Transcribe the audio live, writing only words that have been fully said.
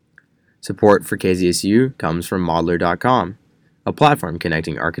Support for KZSU comes from Modeler.com, a platform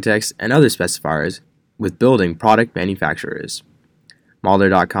connecting architects and other specifiers with building product manufacturers.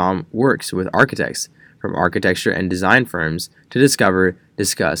 Modeler.com works with architects from architecture and design firms to discover,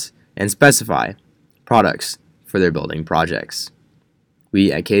 discuss, and specify products for their building projects.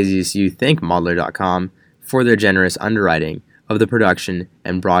 We at KZSU thank Modeler.com for their generous underwriting of the production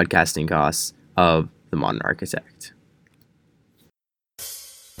and broadcasting costs of The Modern Architect.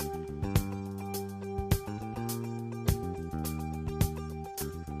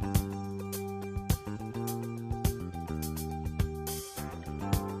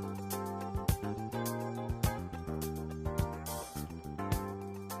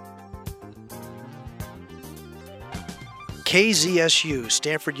 KZSU,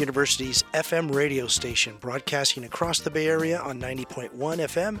 Stanford University's FM radio station, broadcasting across the Bay Area on 90.1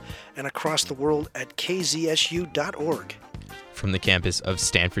 FM and across the world at kzsu.org. From the campus of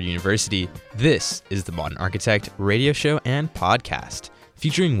Stanford University, this is the Modern Architect radio show and podcast,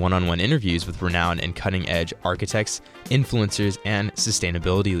 featuring one-on-one interviews with renowned and cutting-edge architects, influencers, and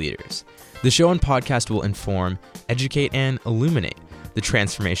sustainability leaders. The show and podcast will inform, educate, and illuminate the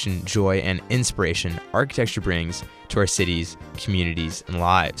transformation, joy, and inspiration architecture brings to our cities, communities, and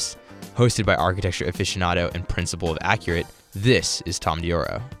lives. Hosted by architecture aficionado and principal of Accurate, this is Tom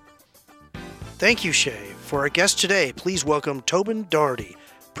Dioro. Thank you, Shay. For our guest today, please welcome Tobin Dougherty,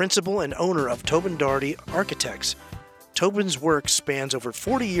 principal and owner of Tobin Dougherty Architects. Tobin's work spans over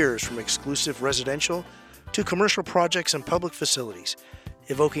 40 years from exclusive residential to commercial projects and public facilities,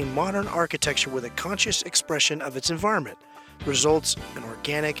 evoking modern architecture with a conscious expression of its environment. Results an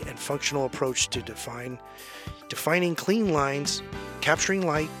organic and functional approach to defining clean lines, capturing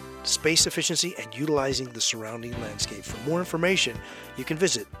light, space efficiency, and utilizing the surrounding landscape. For more information, you can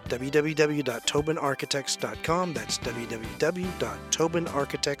visit www.tobinarchitects.com. That's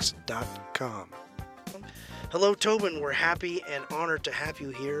www.tobinarchitects.com. Hello, Tobin. We're happy and honored to have you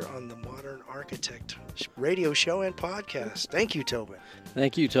here on the Modern Architect radio show and podcast. Thank you, Tobin.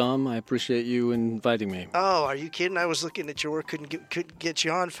 Thank you, Tom. I appreciate you inviting me. Oh, are you kidding? I was looking at your work, couldn't get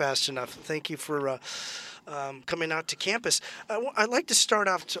you on fast enough. Thank you for coming out to campus. I'd like to start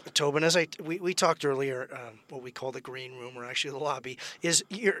off, Tobin, as we talked earlier, what we call the green room, or actually the lobby, is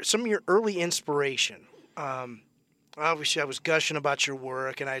some of your early inspiration. Obviously, I was gushing about your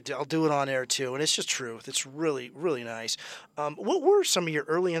work, and I'll do it on air, too, and it's just truth. It's really, really nice. What were some of your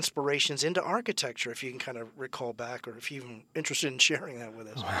early inspirations into architecture, if you can kind of recall back, or if you're even interested in sharing that with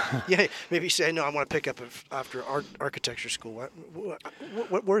us? Yeah, maybe say, no, I want to pick up after architecture school.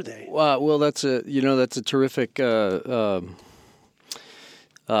 What were they? Well, that's a terrific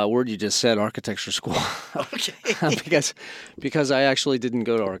word you just said, architecture school. Okay. because I actually didn't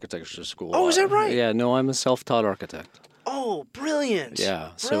go to architecture school. Oh, is that right? Yeah, no, I'm a self-taught architect. Oh, brilliant.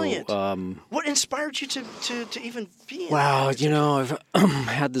 Yeah. Brilliant. So, what inspired you to even be in Wow, I've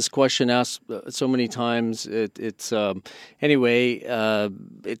had this question asked so many times. It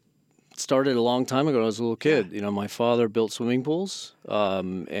started a long time ago when I was a little kid. Yeah. My father built swimming pools,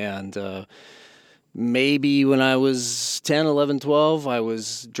 and maybe when I was 10, 11, 12, I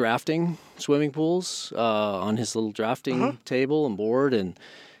was drafting swimming pools on his little drafting table and board, and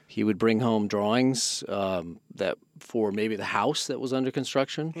he would bring home drawings that for maybe the house that was under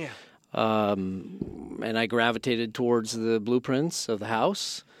construction. Yeah. And I gravitated towards the blueprints of the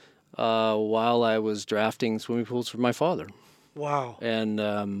house while I was drafting swimming pools for my father. Wow. And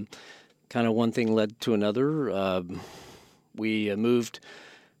kind of one thing led to another. We moved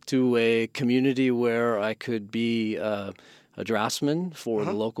to a community where I could be a draftsman for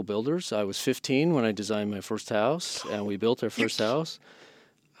the local builders. I was 15 when I designed my first house, and we built our first house.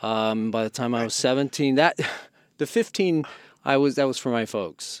 By the time I was 17, the 15 that was for my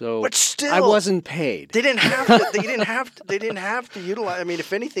folks. So but still, I wasn't paid. They didn't have to. They didn't have to utilize. I mean,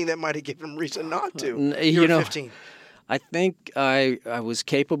 if anything, that might have given them reason not to. You were 15. I think I was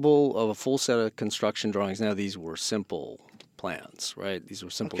capable of a full set of construction drawings. Now these were simple plans, right? These were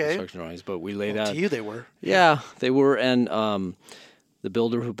simple construction drawings, but we laid out. To you, they were. Yeah, they were, and the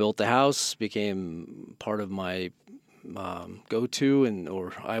builder who built the house became part of my go-to,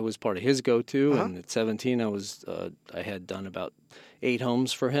 or I was part of his go-to. And at 17, I had done about 8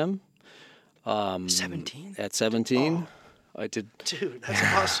 homes for him. 17? At 17, I did. Dude, that's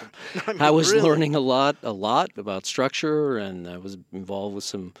awesome. No, I was learning a lot about structure, and I was involved with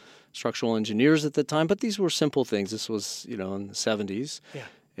some structural engineers at the time, but these were simple things. This was, in the 70s. Yeah.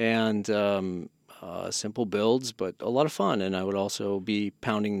 And simple builds, but a lot of fun. And I would also be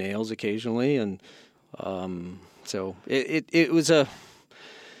pounding nails occasionally. And so it was a,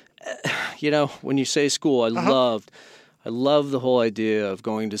 when you say school, I I love the whole idea of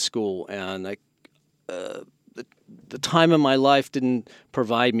going to school, and the time of my life didn't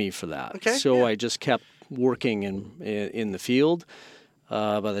provide me for that. Okay, So yeah. I just kept working in the field.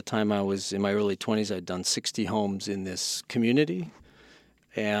 By the time I was in my early 20s, I'd done 60 homes in this community,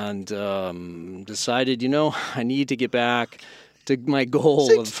 and decided, I need to get back to my goal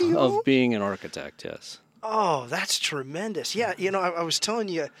 60 of being an architect. Yes. Oh, that's tremendous. Yeah, I was telling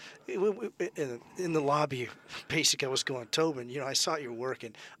you in the lobby, basically, I was going, Tobin, I saw your work,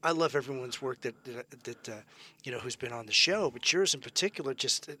 and I love everyone's work that who's been on the show, but yours in particular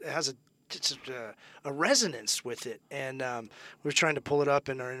just it has a resonance with it. And we were trying to pull it up,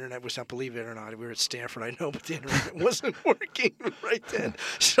 and our internet was not, believe it or not, we were at Stanford, I know, but the internet wasn't working right then.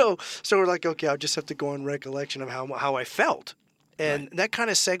 So we're like, okay, I'll just have to go on recollection of how I felt. And that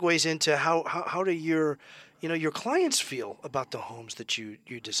kind of segues into how do your clients feel about the homes that you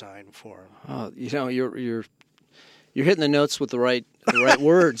design for them? You're hitting the notes with the right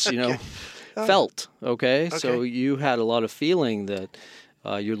words. Okay. Felt. Okay? Okay. So you had a lot of feeling that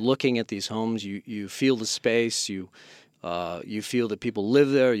you're looking at these homes. You feel the space. You feel that people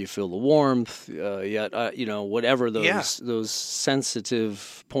live there. You feel the warmth. Yet whatever those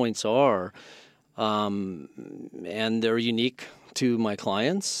sensitive points are, and they're unique to my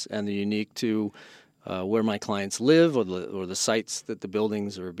clients, and they're unique to where my clients live, or the sites that the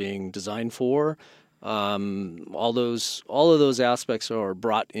buildings are being designed for. All of those aspects are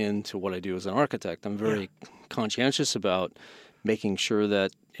brought into what I do as an architect. I'm very conscientious about making sure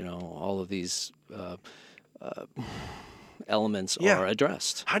that all of these elements are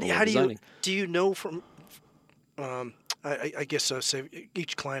addressed. How do you know from? I guess say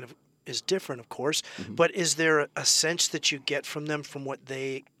each client is different, of course, but is there a sense that you get from them, from what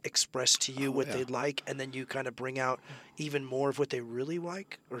they express to you, what they'd like, and then you kind of bring out even more of what they really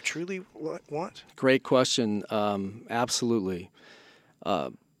like or truly want? Great question. Absolutely.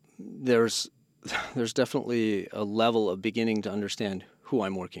 There's definitely a level of beginning to understand who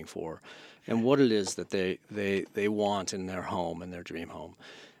I'm working for and what it is that they want in their home, in their dream home.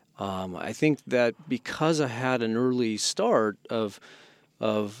 I think that because I had an early start of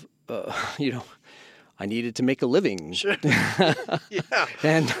I needed to make a living. Sure. Yeah.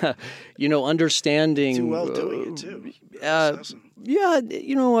 And, understanding. Too well doing it, too. Awesome. Yeah,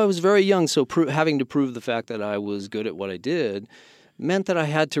 I was very young, so having to prove the fact that I was good at what I did meant that I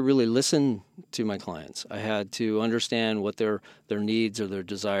had to really listen to my clients. I had to understand what their needs or their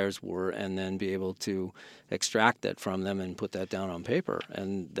desires were, and then be able to extract that from them and put that down on paper.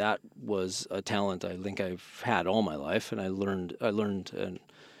 And that was a talent I think I've had all my life, and I learned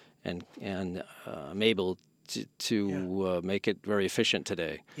and I'm able to make it very efficient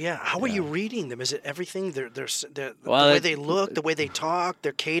today. Yeah. How are you reading them? Is it everything? The way they look, the way they talk,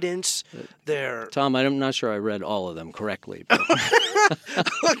 their cadence, their... Tom, I'm not sure I read all of them correctly. But,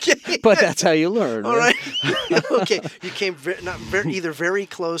 okay. But that's how you learn. All right. Okay. You came either very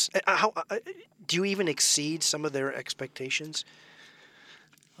close. Do you even exceed some of their expectations?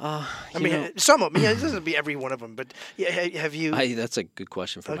 Some of them. Yeah, it doesn't be every one of them, but have you? That's a good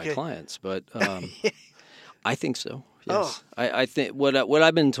question for my clients, but I think so. Yes, Oh. I think what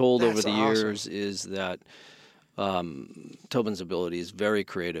I've been told over That's the awesome. years is that Tobin's ability is very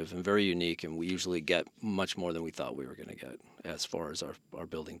creative and very unique, and we usually get much more than we thought we were going to get as far as our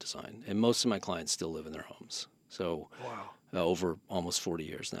building design. And most of my clients still live in their homes, so over almost 40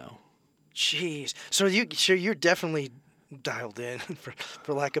 years now. Jeez. So you're definitely dialed in,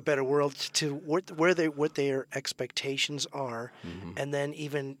 for lack of a better word, to what their expectations are, and then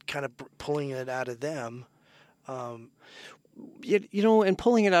even kind of pulling it out of them. And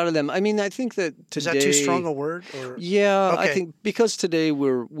pulling it out of them. I mean, I think that today... Is that too strong a word? Or? Yeah, Okay. I think because today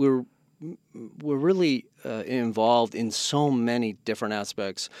we're really involved in so many different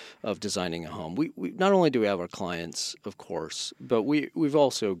aspects of designing a home. We not only do we have our clients, of course, but we've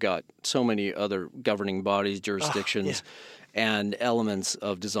also got so many other governing bodies, jurisdictions, and elements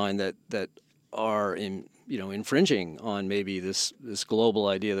of design that are infringing on maybe this global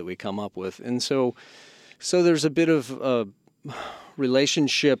idea that we come up with. And so there's a bit of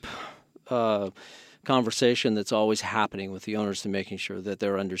relationship conversation that's always happening with the owners, to making sure that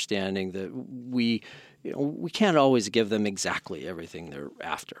they're understanding that we can't always give them exactly everything they're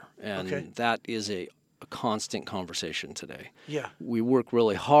after, and that is a constant conversation today. Yeah, we work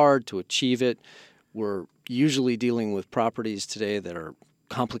really hard to achieve it. We're usually dealing with properties today that are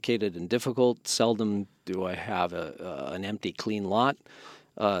complicated and difficult. Seldom do I have an empty, clean lot.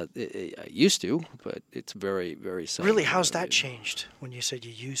 I used to, but it's very, very seldom. Really, how's that changed when you said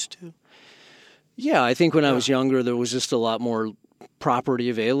you used to? Yeah, I think when I was younger, there was just a lot more property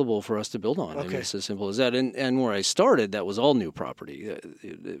available for us to build on. I mean, it's as simple as that. And where I started, that was all new property.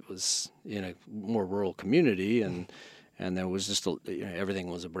 It was in a more rural community, and there was just everything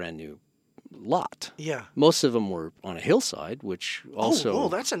was a brand new lot. Yeah. Most of them were on a hillside, which also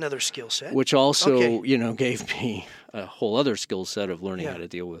that's another skill set. Which also gave me a whole other skill set of learning how to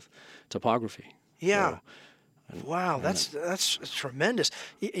deal with topography. Yeah. Wow, that's tremendous.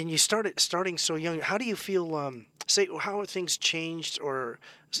 And you starting so young. How do you feel? How have things changed, or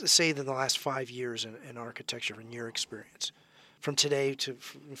say in the last 5 years in architecture, in your experience, from today to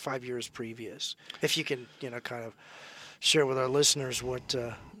 5 years previous? If you can, kind of share with our listeners what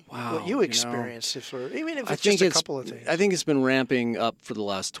you experienced, even if it's just a couple of things. I think it's been ramping up for the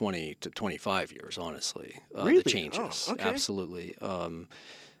last 20 to 25 years, honestly. Really? The changes, okay. Absolutely.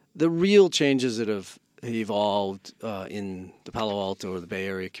 The real changes that have evolved in the Palo Alto or the Bay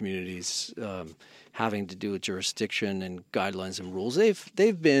Area communities, having to do with jurisdiction and guidelines and rules,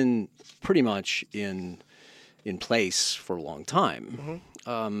 they've been pretty much in place for a long time.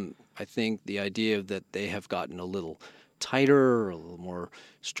 Mm-hmm. I think the idea that they have gotten a little tighter, a little more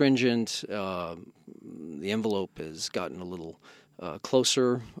stringent, the envelope has gotten a little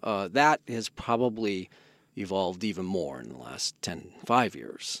closer. That has probably evolved even more in the last 5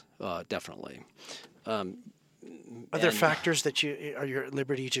 years, definitely. Are there factors that you are you at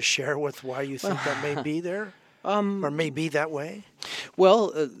liberty to share with why you think that may be there, or may be that way?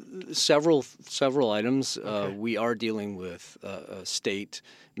 Well, several items. We are dealing with state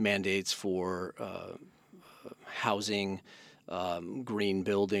mandates for housing, green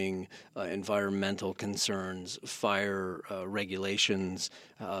building, environmental concerns, fire regulations,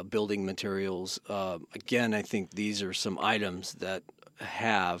 building materials. Again, I think these are some items that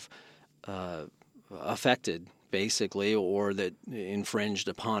have affected, basically, or that infringed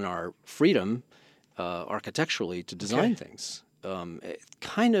upon our freedom architecturally to design things. It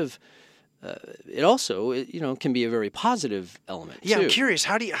also can be a very positive element. Yeah, too. I'm curious.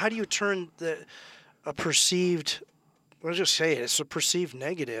 How do you turn a perceived, let's just say it's a perceived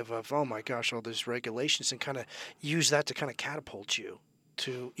negative of, oh my gosh, all these regulations, and kind of use that to kind of catapult you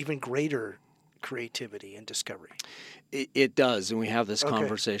to even greater creativity and discovery? It does, and we have this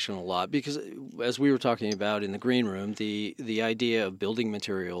conversation a lot because, as we were talking about in the green room, the idea of building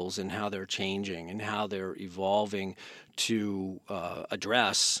materials and how they're changing and how they're evolving to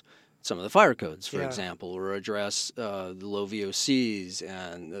address some of the fire codes, for example, or address the low VOCs,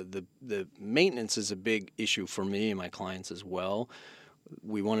 and the maintenance is a big issue for me and my clients as well.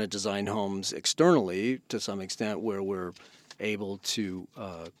 We want to design homes externally to some extent where we're able to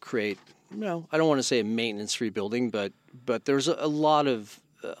create, I don't want to say a maintenance-free building, but there's a lot of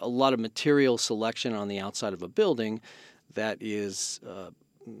material selection on the outside of a building that is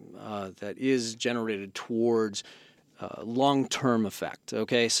generated towards long-term effect.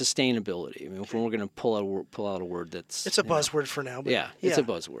 Okay, sustainability. I mean, if we're going to pull out a word that's it's a buzzword for now. But it's a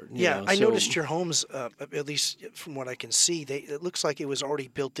buzzword. I noticed your homes, at least from what I can see, it looks like it was already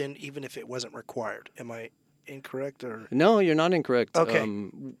built in, even if it wasn't required. Am I incorrect? Or no, you're not incorrect. Okay.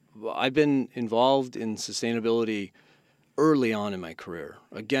 I've been involved in sustainability early on in my career.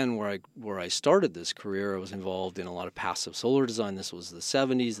 Again, where I started this career, I was involved in a lot of passive solar design. This was the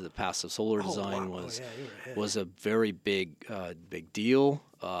 70s. The passive solar design was a very big deal.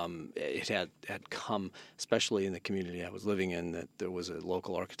 It had come, especially in the community I was living in, that there was a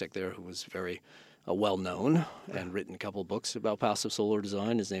local architect there who was very well known and written a couple of books about passive solar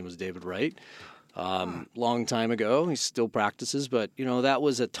design. His name was David Wright. Long time ago. He still practices, but that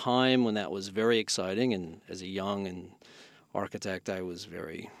was a time when that was very exciting, and as a young architect, I was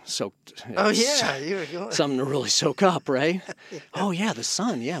very soaked. You were going. Something to really soak up, right? Oh yeah, the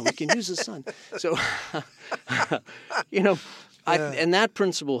sun. Yeah, we can use the sun. So, and that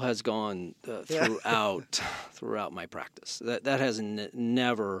principle has gone throughout my practice. That has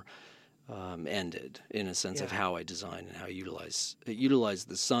never ended in a sense of how I design and how I utilize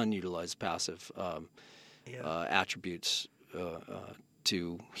the sun, utilize passive attributes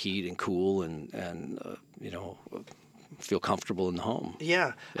to heat and cool and feel comfortable in the home.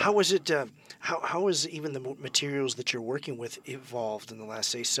 Yeah. How was it? How has even the materials that you're working with evolved in the last,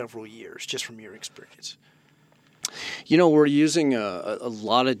 say, several years, just from your experience? We're using a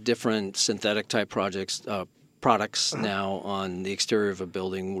lot of different synthetic type products now on the exterior of a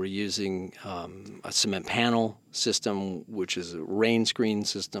building. We're using a cement panel system, which is a rain screen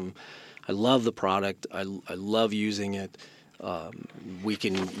system. I love the product. I love using it. We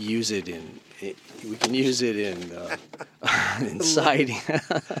can use it in siding.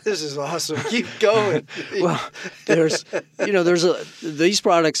 This is awesome. Keep going. Well, these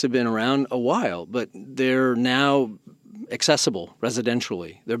products have been around a while, but they're now accessible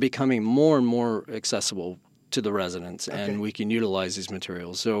residentially. They're becoming more and more accessible to the residents, and we can utilize these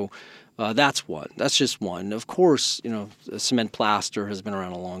materials. So that's one. That's just one. Of course, cement plaster has been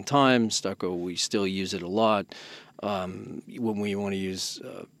around a long time. Stucco, we still use it a lot. When we want to use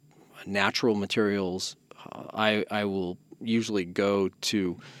natural materials, I will usually go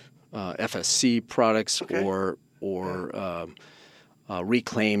to FSC products or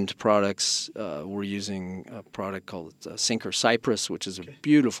reclaimed products. We're using a product called Sinker Cypress, which is a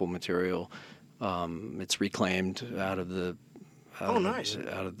beautiful material. It's reclaimed out of the nice.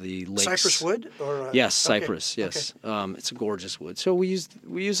 Out of the lakes. Cypress wood, or yes, cypress. Yes, it's a gorgeous wood. So we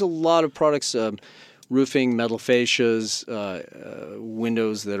use a lot of products, roofing, metal fascias,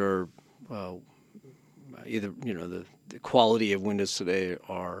 windows that are either the quality of windows today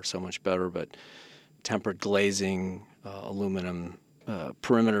are so much better, but tempered glazing, aluminum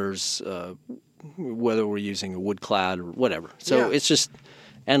perimeters, whether we're using a wood clad or whatever. So it's just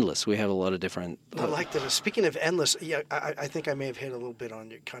endless. We have a lot of different. I like that. Speaking of endless, I think I may have hit a little bit on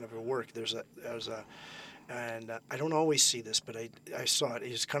your kind of your work. And I don't always see this, but I saw it.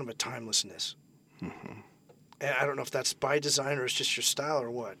 It's kind of a timelessness. Mm-hmm. And I don't know if that's by design or it's just your style or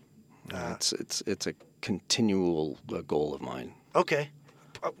what. It's a continual goal of mine. Okay,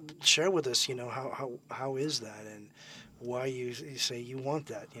 share with us. How is that, and why you say you want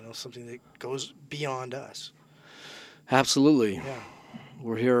that? Something that goes beyond us. Absolutely. Yeah.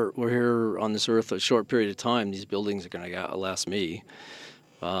 We're here on this earth a short period of time. These buildings are going to outlast me.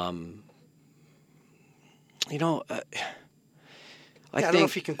 I don't know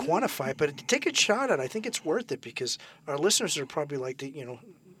if you can quantify it, but take a shot at it. I think it's worth it because our listeners are probably like,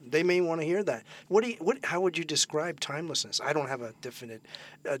 they may want to hear that. How would you describe timelessness? I don't have a definite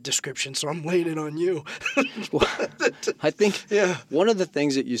description, so I'm laying it on you. Well, I think one of the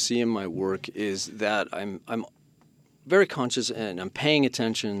things that you see in my work is that I'm very conscious and I'm paying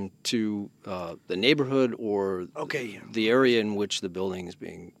attention to the neighborhood or the area in which the building is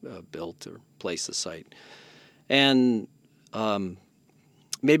being built or placed, the site. And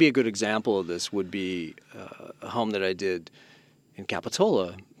maybe a good example of this would be a home that I did in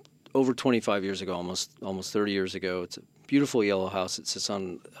Capitola over 25 years ago, almost 30 years ago. It's a beautiful yellow house. It sits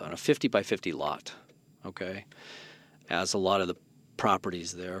on a 50 by 50 lot, as a lot of the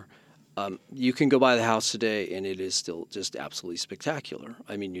properties there. You can go by the house today, and it is still just absolutely spectacular.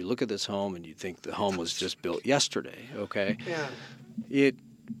 I mean, you look at this home, and you think the home was just built yesterday. Yeah.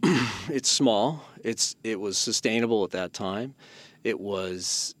 It's small. It was sustainable at that time. It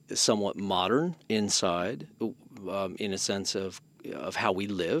was somewhat modern inside, in a sense of how we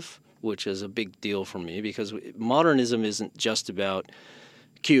live, which is a big deal for me because modernism isn't just about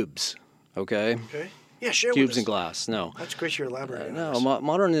cubes. Okay. Yeah, share cubes with us. and glass. No, that's great. You're elaborating.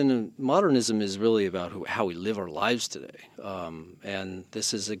 No, modernism is really about how we live our lives today, and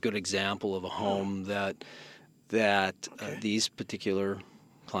this is a good example of a home that these particular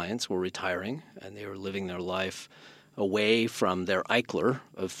clients were retiring and they were living their life away from their Eichler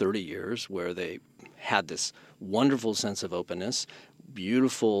of 30 years, where they had this wonderful sense of openness,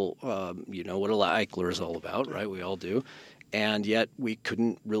 beautiful. You know what a Eichler is all about, right? We all do, and yet we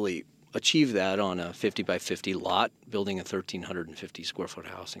couldn't really achieve that on a 50 by 50 lot, building a 1,350 square foot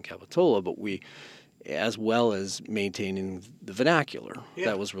house in Capitola, but we, as well as maintaining the vernacular,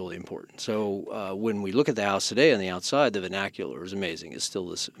 that was really important. So when we look at the house today on the outside, the vernacular is amazing. It's still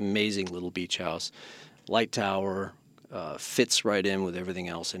this amazing little beach house, light tower, fits right in with everything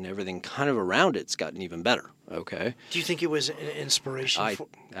else, and everything kind of around it's gotten even better. Okay. Do you think it was an inspiration?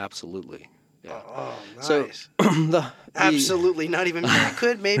 Absolutely. Yeah. Oh, nice. So absolutely not even. You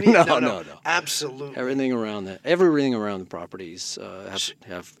could maybe. No. Absolutely. Everything around the properties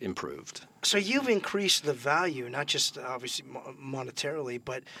have improved. So you've increased the value, not just obviously monetarily,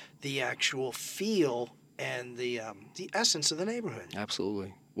 but the actual feel and the essence of the neighborhood.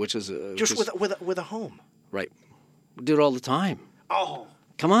 Absolutely, which is with a home. Right. We do it all the time. Oh.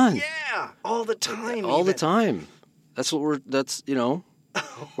 Come on. Yeah, all the time. The time. That's what we're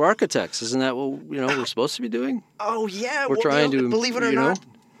architects, isn't that what we're supposed to be doing? Oh yeah, we're trying to believe it or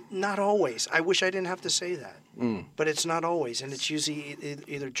not always. I wish I didn't have to say that, but it's not always, and it's usually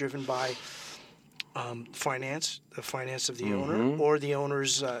either driven by finance, the finance of the owner, or the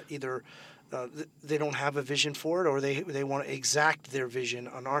owners either they don't have a vision for it, or they want to exact their vision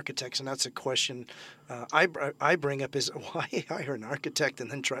on architects, and that's a question I bring up: is why hire an architect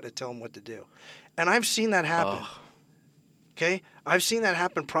and then try to tell them what to do? And I've seen that happen. Oh. Okay, I've seen that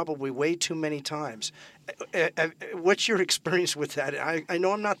happen probably way too many times. What's your experience with that? I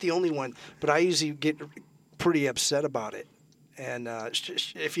know I'm not the only one, but I usually get pretty upset about it. And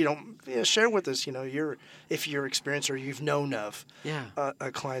if you don't, share with us, if your experience or you've known of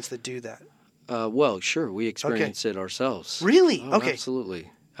clients that do that. Well, sure, we experience it ourselves. Really? Oh, okay.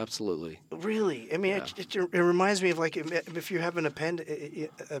 Absolutely. Really? I mean, it reminds me of like if you have an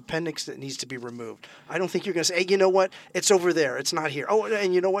appendix that needs to be removed. I don't think you're going to say, hey, you know what? It's over there. It's not here. Oh,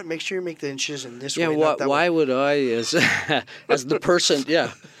 and you know what? Make sure you make the incision this way. Yeah, why would I, as the person,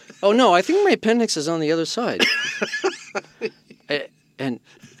 Oh, no, I think my appendix is on the other side. And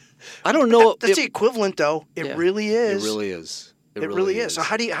I don't know. That's the equivalent, though. It really is. It really is. It really is. So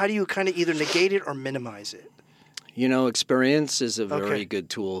how do you kind of either negate it or minimize it? Experience is a very good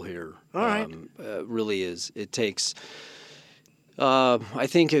tool here. All right. Really is. It takes, I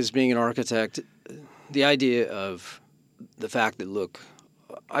think as being an architect, the idea of the fact that, look,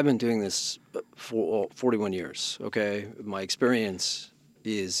 I've been doing this for 41 years, okay? My experience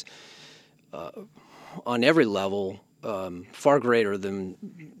is on every level far greater than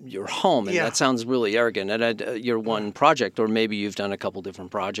your home. And that sounds really arrogant. And you're one project, or maybe you've done a couple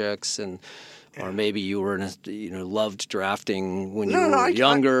different projects, or maybe you were loved drafting when you were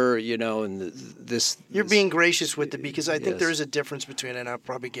younger, and this. You're being gracious with it because I think there is a difference between, and I'll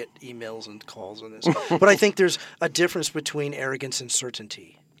probably get emails and calls on this, but I think there's a difference between arrogance and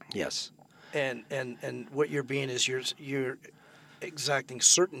certainty. Yes. And what you're being is you're exacting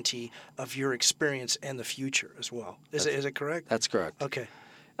certainty of your experience and the future as well. Is it correct? That's correct. Okay.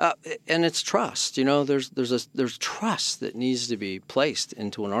 And it's trust. There's trust that needs to be placed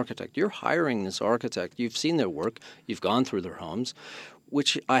into an architect. You're hiring this architect. You've seen their work. You've gone through their homes,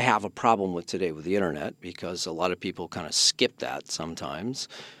 which I have a problem with today with the internet because a lot of people kind of skip that sometimes.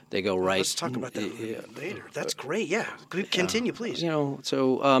 They go right. Let's talk about that later. That's great. Yeah. Continue, please.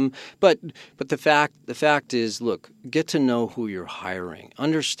 But the fact is, look, get to know who you're hiring.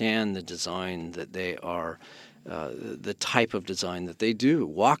 Understand the design that they are. The type of design that they do.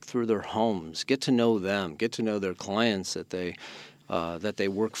 Walk through their homes. Get to know them. Get to know their clients that they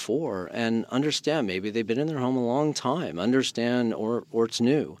work for, and understand. Maybe they've been in their home a long time. Understand, or it's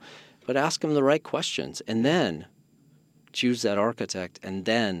new, but ask them the right questions, and then choose that architect, and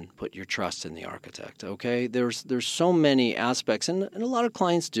then put your trust in the architect. Okay, there's so many aspects, and a lot of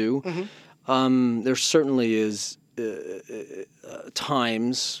clients do. Mm-hmm. There certainly is.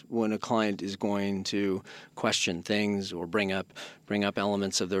 Times when a client is going to question things or bring up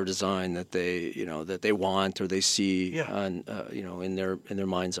elements of their design that they want or they see in their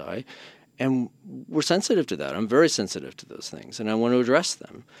mind's eye, and we're sensitive to that. I'm very sensitive to those things, and I want to address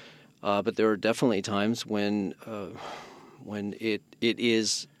them. But there are definitely times when it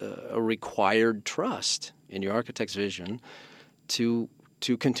is a required trust in your architect's vision to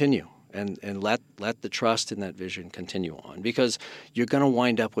continue. And let the trust in that vision continue on, because you're going to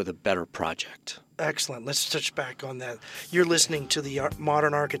wind up with a better project. Excellent. Let's touch back on that. You're listening to the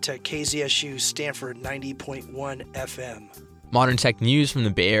Modern Architect, KZSU Stanford 90.1 FM. Modern tech news from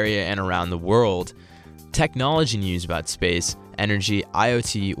the Bay Area and around the world. Technology news about space, energy,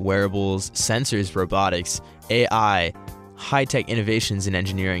 IoT, wearables, sensors, robotics, AI, high-tech innovations in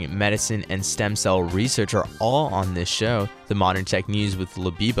engineering, medicine, and stem cell research are all on this show, The Modern Tech News with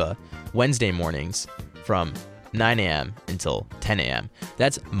Labiba, Wednesday mornings from 9 a.m. until 10 a.m.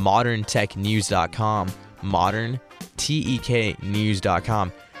 That's moderntechnews.com,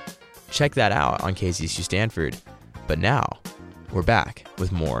 moderntechnews.com. Check that out on KZSU Stanford. But now, we're back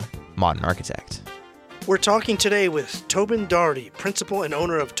with more Modern Architect. We're talking today with Tobin Dougherty, principal and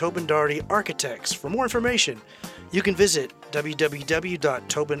owner of Tobin Dougherty Architects. For more information, you can visit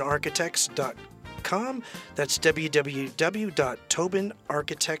www.tobinarchitects.com. That's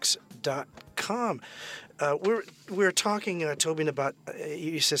www.tobinarchitects.com. We're talking, Tobin, about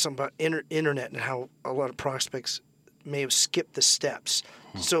you said something about internet and how a lot of prospects may have skipped the steps.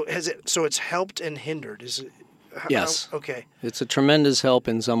 So it's helped and hindered? Is it? Yes. Okay. It's a tremendous help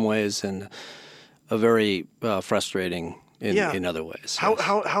in some ways and a very frustrating in other ways.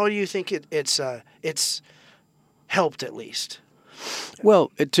 How do you think it's helped at least?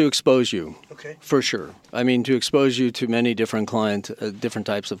 Well, to expose you, for sure. I mean, to expose you to many different different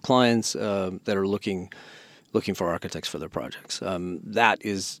types of clients that are looking for architects for their projects. That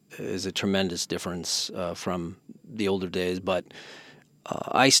is a tremendous difference from the older days. But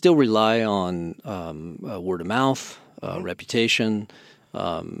I still rely on word of mouth, reputation,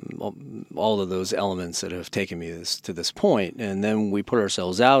 all of those elements that have taken me to this point. And then we put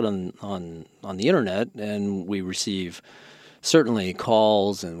ourselves out on the internet, and we receive certainly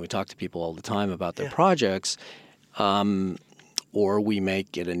calls, and we talk to people all the time about their projects, or we may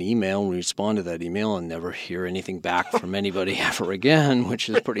get an email and we respond to that email and never hear anything back from anybody ever again, which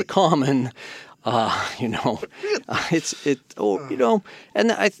is pretty common. And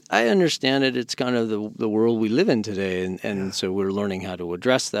I understand it. It's kind of the world we live in today, and so we're learning how to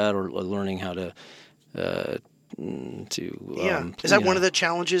address that, or learning how to. Is that one of the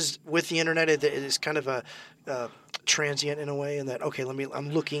challenges with the internet? It is kind of a transient in a way, in that I'm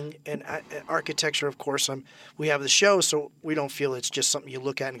looking, and architecture, of course, we have the show, so we don't feel it's just something you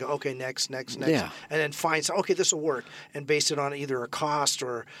look at and go, okay, next, and then find okay, this will work, and base it on either a cost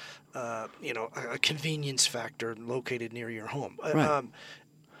or a convenience factor located near your home. Right.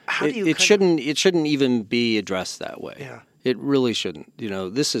 How do you? It shouldn't even be addressed that way. Yeah. It really shouldn't.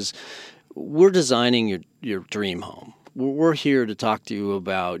 We're designing your dream home. We're here to talk to you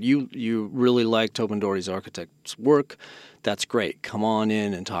about you really like Tobin Dougherty's architect's work. That's great. Come on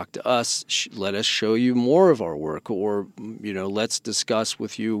in and talk to us. Let us show you more of our work, or let's discuss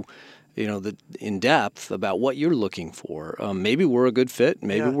with you, in depth about what you're looking for. Maybe we're a good fit.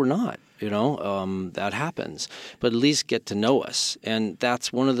 Maybe we're not. That happens. But at least get to know us, and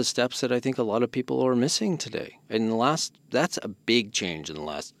that's one of the steps that I think a lot of people are missing today. That's a big change in the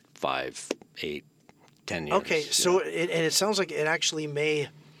last 5, 8, 10 years. Okay, so it sounds like it actually may.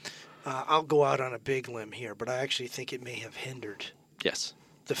 I'll go out on a big limb here, but I actually think it may have hindered. Yes.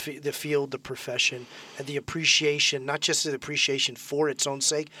 The field, the profession, and the appreciation, not just the appreciation for its own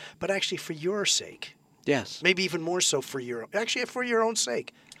sake, but actually for your sake. Yes. Maybe even more so for your own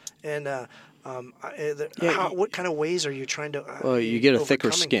sake. And what kind of ways are you trying to? Well, you get a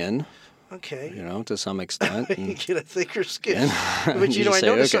thicker skin. Okay. To some extent. You get a thicker skin. But I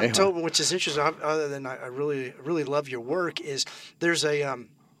noticed something, Tobin, which is interesting. Other than I really, really love your work, is there's a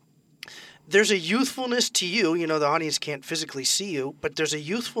youthfulness to you. The audience can't physically see you, but there's a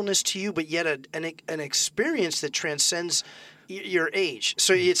youthfulness to you, but yet an experience that transcends your age.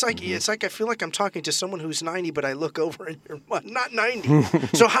 So it's like I feel like I'm talking to someone who's 90, but I look over and you're not 90.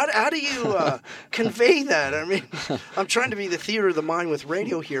 So how do you convey that? I mean, I'm trying to be the theater of the mind with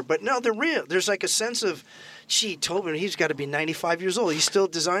radio here, but no, they're real. There's like a sense of, gee, Tobin, he's got to be 95 years old. He's still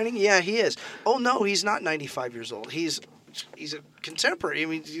designing? Yeah, he is. Oh, no, he's not 95 years old. He's a contemporary. I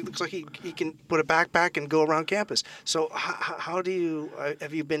mean, he looks like he can put a backpack and go around campus. So how do you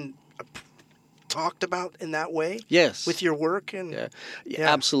have you been talked about in that way? Yes. With your work? And yeah.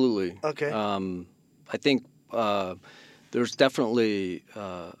 Absolutely. Okay. I think there's definitely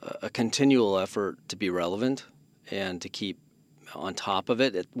a continual effort to be relevant and to keep on top of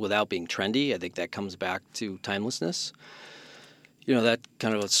it without being trendy. I think that comes back to timelessness. That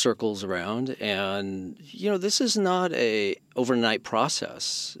kind of circles around, and this is not a overnight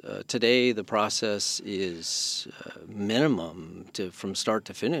process. Today, the process is minimum from start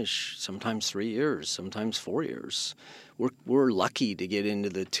to finish. Sometimes 3 years, sometimes 4 years. We're lucky to get into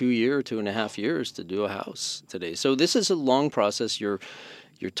the 2.5 years to do a house today. So this is a long process. You're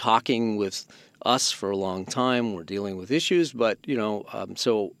talking with us for a long time. We're dealing with issues, but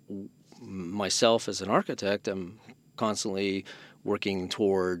so myself as an architect, I'm constantly working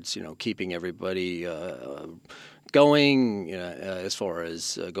towards, keeping everybody going as far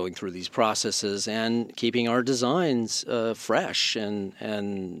as going through these processes and keeping our designs fresh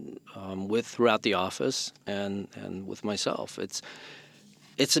and with throughout the office and with myself.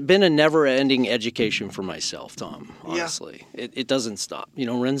 It's been a never-ending education for myself, Tom, honestly. Yeah. It doesn't stop.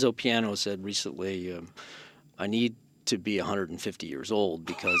 Renzo Piano said recently, I need to be 150 years old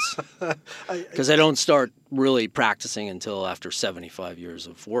because I don't start really practicing until after 75 years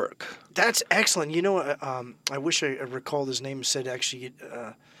of work. That's excellent. I wish I recalled his name. Said actually,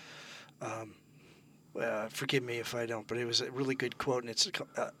 forgive me if I don't, but it was a really good quote, and it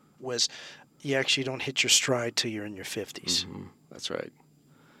was, "You actually don't hit your stride till you're in your 50s." Mm-hmm. That's right.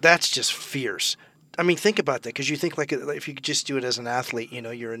 That's just fierce. I mean, think about that, because you think like if you could just do it as an athlete,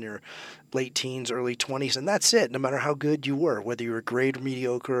 you're in your late teens, early 20s, and that's it. No matter how good you were, whether you were great,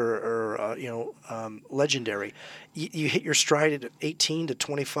 mediocre, or legendary, you hit your stride at 18 to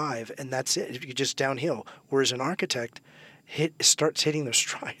 25, and that's it. If you just downhill. Whereas an architect starts hitting their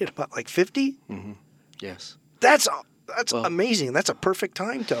stride at about like 50. Mm-hmm. Yes, that's amazing. That's a perfect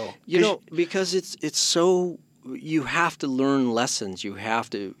time, though. Because it's so. You have to learn lessons. You have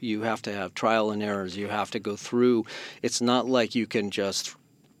to have trial and errors. You have to go through. It's not like you can just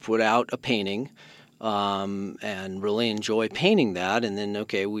put out a painting and really enjoy painting that, and then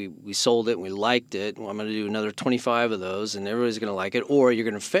we sold it and we liked it. Well, I'm going to do another 25 of those, and everybody's going to like it, or you're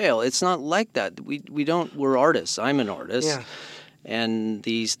going to fail. It's not like that. We don't. We're artists. I'm an artist. Yeah. And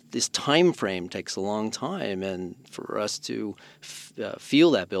this time frame takes a long time, and for us to feel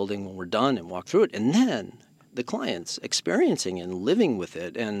that building when we're done and walk through it, and then the clients experiencing and living with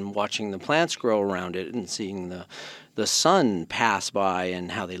it and watching the plants grow around it and seeing the sun pass by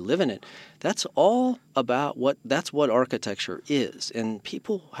and how they live in it. That's all about that's what architecture is, and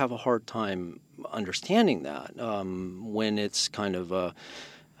people have a hard time understanding that when it's kind of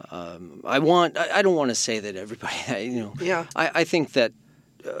I don't want to say that everybody, Yeah. I think that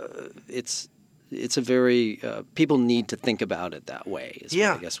it's a very people need to think about it that way. Is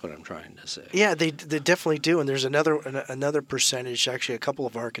Yeah. I guess what I'm trying to say. Yeah, they definitely do. And there's another percentage, actually a couple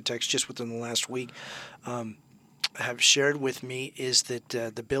of architects just within the last week have shared with me is that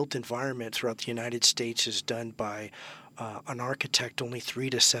the built environment throughout the United States is done by an architect only 3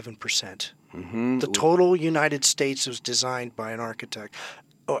 to 7%. Mm-hmm. The total United States was designed by an architect.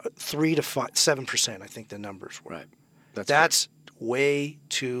 3 to 7%, I think the numbers were. Right. That's way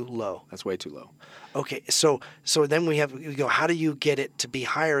too low. That's way too low. Okay, so then we go, how do you get it to be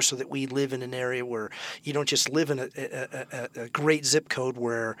higher so that we live in an area where you don't just live in a great zip code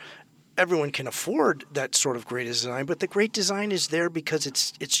where everyone can afford that sort of great design, but the great design is there because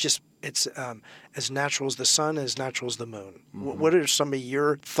it's as natural as the sun, as natural as the moon. Mm-hmm. What are some of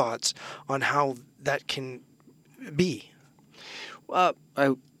your thoughts on how that can be? I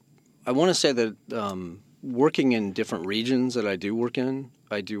want to say that working in different regions that I do work in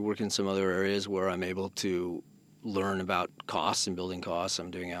some other areas where I'm able to learn about costs and building costs. I'm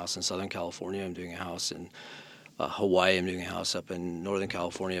doing a house in Southern California. I'm doing a house in Hawaii. I'm doing a house up in Northern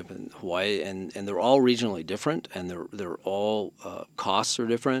California, up in Hawaii, and they're all regionally different, and they're all costs are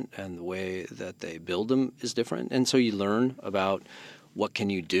different, and the way that they build them is different, and so you learn about what can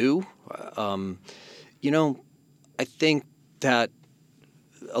you do. I think that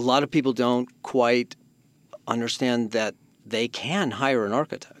a lot of people don't quite understand that they can hire an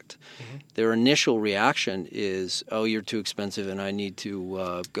architect. Mm-hmm. Their initial reaction is, "Oh, you're too expensive, and I need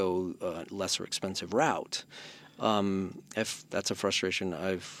to go a lesser expensive route." If that's a frustration,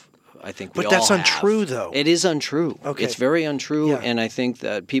 I think we all have. But that's untrue, though. It is untrue. Okay. It's very untrue, yeah. And I think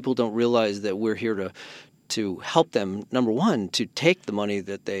that people don't realize that we're here to help them. Number one, to take the money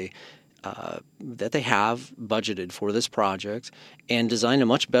that they have budgeted for this project and design a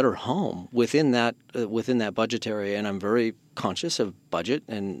much better home within that budgetary. And I'm very conscious of budget,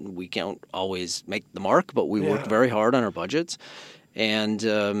 and we can't always make the mark, but we work very hard on our budgets. And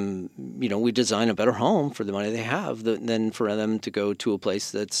we design a better home for the money they have than for them to go to a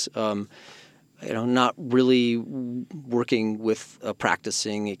place that's not really working with a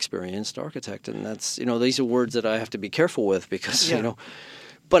practicing, experienced architect. And that's these are words that I have to be careful with because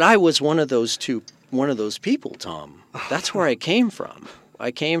But I was one of those people, Tom. That's where I came from.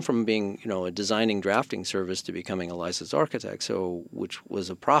 I came from being, a designing drafting service to becoming a licensed architect, which was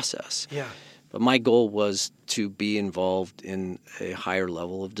a process. Yeah. But my goal was to be involved in a higher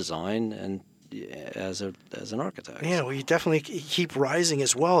level of design and as an architect. Yeah, well, you definitely keep rising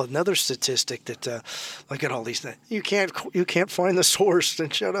as well. Another statistic that look at all these things. You can't find the source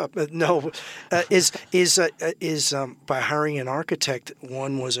and shut up. No, is by hiring an architect.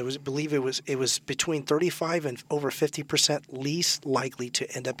 One was I believe it was between 35 and over 50% least likely to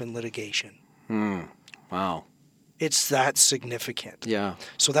end up in litigation. Wow, it's that significant. Yeah.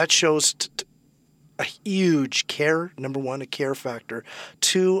 So that shows. A huge care, number one, a care factor,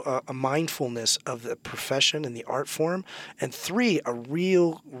 two, a mindfulness of the profession and the art form, and three, a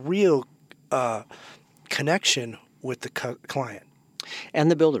real connection with the client.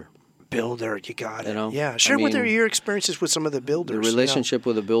 And the builder. You got it. Yeah. Share with your experiences with some of the builders. The relationship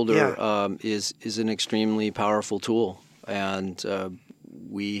with a builder is an extremely powerful tool. And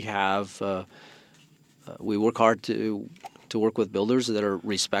we work hard to work with builders that are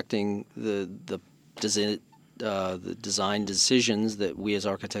respecting the design decisions that we as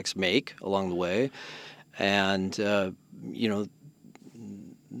architects make along the way, and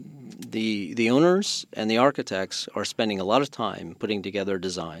the owners and the architects are spending a lot of time putting together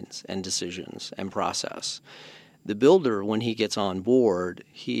designs and decisions and process. The builder, when he gets on board,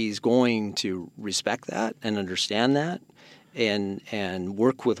 he's going to respect that and understand that, and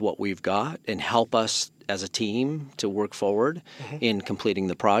work with what we've got and help us as a team to work forward in completing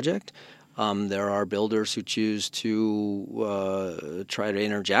the project. There are builders who choose to try to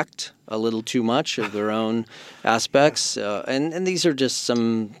interject a little too much of their own aspects, and these are just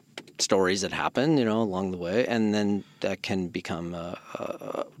some stories that happen, along the way, and then that can become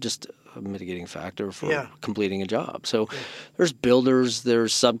just a mitigating factor for completing a job. So there's builders,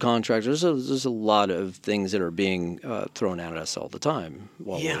 there's subcontractors, there's a lot of things that are being thrown at us all the time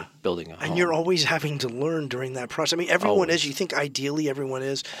while we're building a home. And you're always having to learn during that process. I mean, everyone is. You think ideally everyone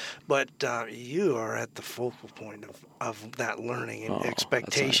is, but you are at the focal point of that learning and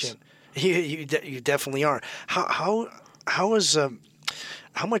expectation. Nice. You definitely are. How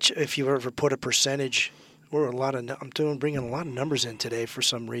much, if you ever put a percentage I'm bringing a lot of numbers in today for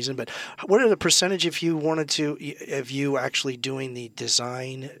some reason. But what are the percentage if you actually doing the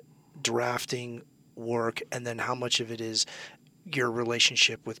design, drafting work, and then how much of it is your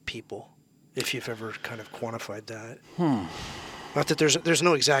relationship with people, if you've ever kind of quantified that? Not that there's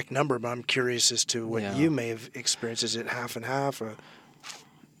no exact number, but I'm curious as to what you may have experienced. Is it half and half? Or?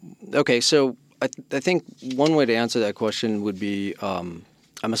 Okay, so I think one way to answer that question would be I'm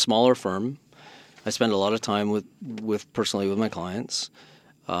a smaller firm. I spend a lot of time personally with my clients.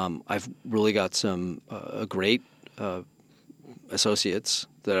 I've really got some great associates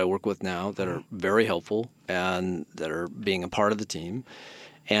that I work with now that are very helpful and that are being a part of the team.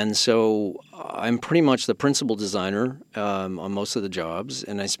 And so I'm pretty much the principal designer on most of the jobs,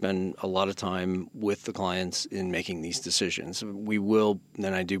 and I spend a lot of time with the clients in making these decisions.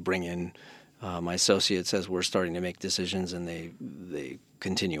 Then I do bring in my associates as we're starting to make decisions, and they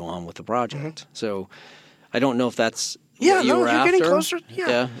continue on with the project. Mm-hmm. So I don't know if that's what you were you're after. Getting closer.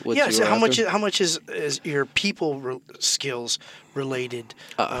 Yeah. So how much is your people skills related?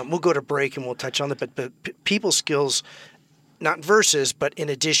 We'll go to break and we'll touch on it, but people skills. Not versus, but in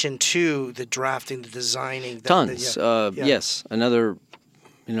addition to the drafting, the designing. Tons. Yes. Another,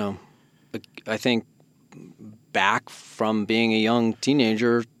 I think back from being a young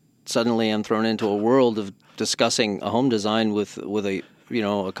teenager, suddenly I'm thrown into a world of discussing a home design with a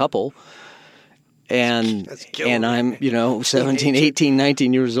couple. And I'm, 17, 18,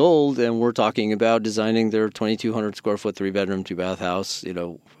 19 years old, and we're talking about designing their 2,200 square foot 3-bedroom, 2-bath house,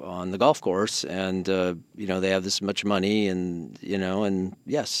 on the golf course. And, they have this much money and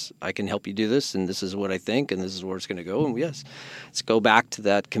yes, I can help you do this. And this is what I think, and this is where it's going to go. And yes, let's go back to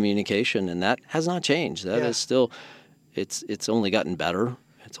that communication. And that has not changed. That is still, it's only gotten better.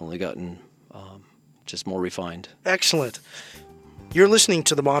 It's only gotten just more refined. Excellent. You're listening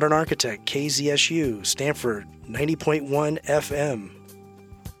to The Modern Architect, KZSU, Stanford, 90.1 FM.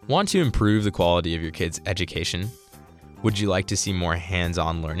 Want to improve the quality of your kids' education? Would you like to see more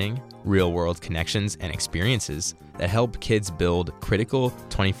hands-on learning, real-world connections, and experiences that help kids build critical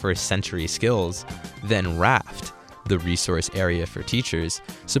 21st century skills? Then RAFT, the resource area for teachers,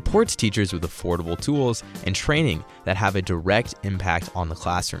 supports teachers with affordable tools and training that have a direct impact on the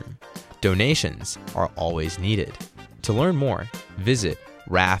classroom. Donations are always needed. To learn more, visit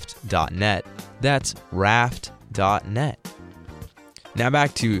raft.net. That's raft.net. Now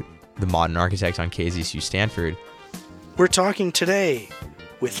back to The Modern Architect on KZSU Stanford. We're talking today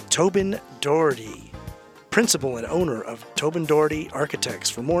with Tobin Dougherty, principal and owner of Tobin Dougherty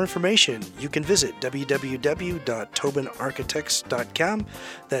Architects. For more information, you can visit www.tobinarchitects.com.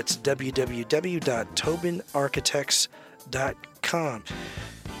 That's www.tobinarchitects.com.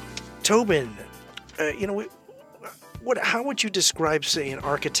 Tobin, how would you describe, say, an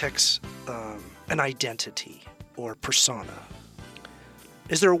architect's an identity or persona?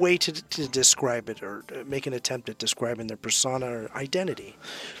 Is there a way to describe it or make an attempt at describing their persona or identity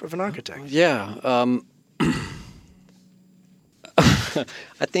of an architect? Yeah.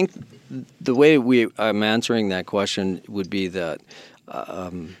 I think the way I'm answering that question would be that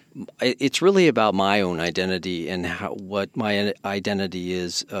it's really about my own identity and what my identity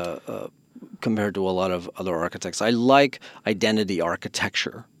is compared to a lot of other architects. I like identity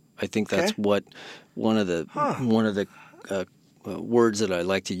architecture. I think that's what one of the words that I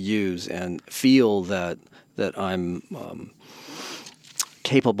like to use, and feel that I'm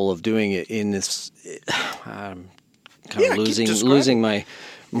capable of doing it in this. I'm kind of losing my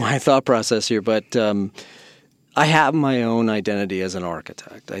thought process here, but I have my own identity as an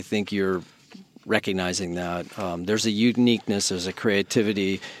architect. I think you're recognizing that there's a uniqueness, there's a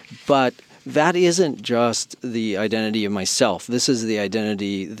creativity, but that isn't just the identity of myself. This is the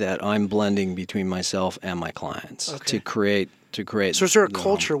identity that I'm blending between myself and my clients to create. So is there a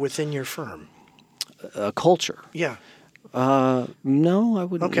culture within your firm? A culture? Yeah. No, I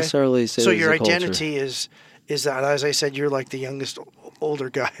wouldn't necessarily say. So your identity is that, as I said, you're like the youngest older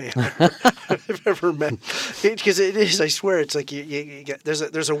guy I've ever met. Because it is, I swear, it's like you get,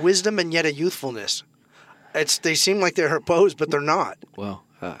 there's a wisdom and yet a youthfulness. They seem like they're opposed, but they're not. Well,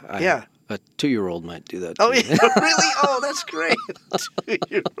 a 2-year-old might do that. Oh, yeah, really? Oh, that's great.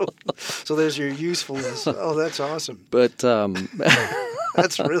 2-year-old. So there's your usefulness. Oh, that's awesome. But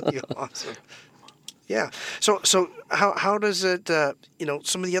that's really awesome. Yeah. So how does it?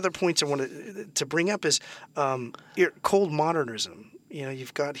 Some of the other points I wanted to bring up is your cold modernism.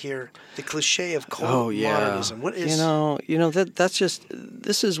 You've got here the cliche of cold modernism. What is? That's just.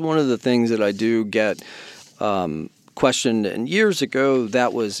 This is one of the things that I do get question. And years ago,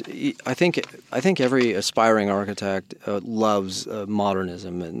 that was, I think every aspiring architect loves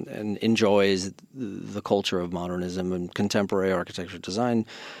modernism and enjoys the culture of modernism and contemporary architecture design.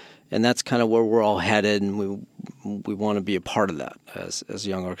 And that's kind of where we're all headed, and we want to be a part of that as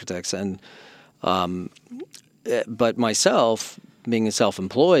young architects. And but myself, being a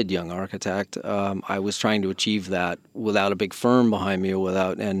self-employed young architect, I was trying to achieve that without a big firm behind me, or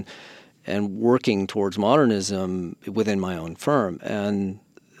and working towards modernism within my own firm. And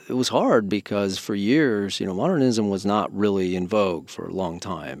it was hard because for years, modernism was not really in vogue for a long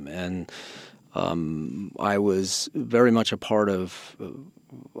time, and I was very much a part of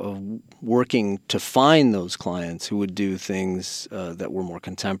working to find those clients who would do things that were more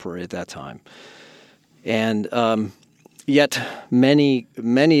contemporary at that time. And yet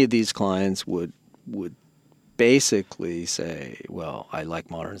many of these clients would basically say, well, I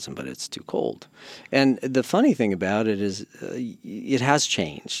like modernism, but it's too cold. And the funny thing about it is it has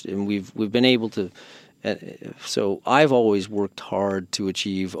changed, and we've been able to. So I've always worked hard to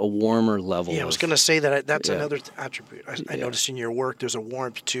achieve a warmer level. Yeah, I was going to say that's another attribute. I noticed in your work there's a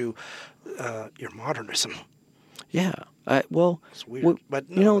warmth to your modernism. Yeah. It's weird, but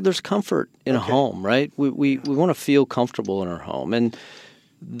there's comfort in a home, right? We want to feel comfortable in our home, and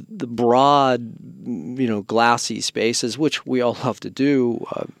the broad, glassy spaces, which we all love to do.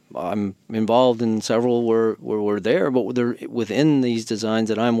 I'm involved in several where we're there, but within these designs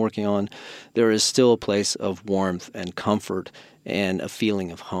that I'm working on, there is still a place of warmth and comfort and a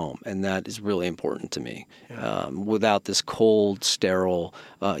feeling of home, and that is really important to me. Yeah. Without this cold, sterile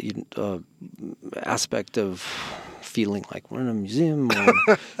aspect of feeling like we're in a museum, or,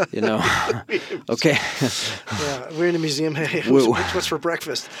 Okay. Yeah, we're in a museum. Hey, what's for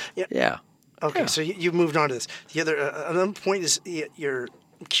breakfast? Yeah. Okay, so you moved on to this. The other another point is you're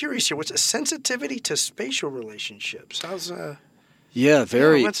curious here. What's a sensitivity to spatial relationships? How's Yeah,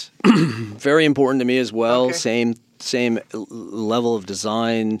 very very important to me as well. Okay. Same level of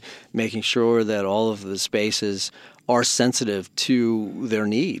design, making sure that all of the spaces are sensitive to their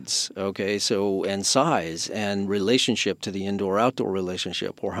needs, okay? So, and size and relationship to the indoor-outdoor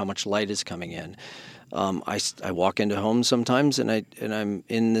relationship, or how much light is coming in. I walk into homes sometimes, and I'm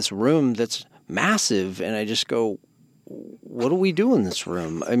in this room that's massive, and I just go, what do we do in this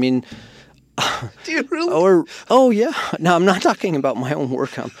room? I mean, do you really? Yeah. Now, I'm not talking about my own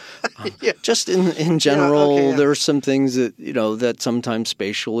work. Just in general, there are some things that that sometimes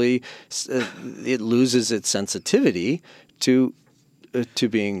spatially it loses its sensitivity to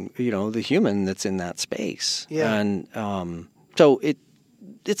being the human that's in that space. Yeah. And so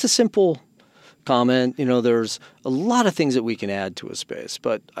it's a simple comment. There's a lot of things that we can add to a space,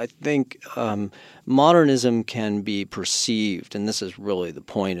 but I think modernism can be perceived, and this is really the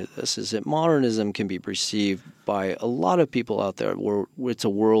point of this, is that modernism can be perceived by a lot of people out there where it's a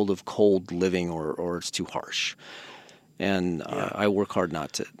world of cold living, or it's too harsh. And I work hard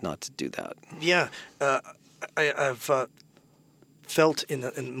not to do that. Yeah, I've felt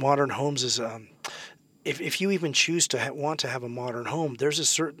in modern homes is if you even choose to want to have a modern home, there's a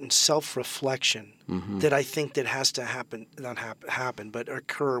certain self-reflection that I think that has to happen, not happen, but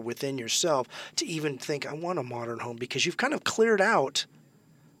occur within yourself to even think, I want a modern home, because you've kind of cleared out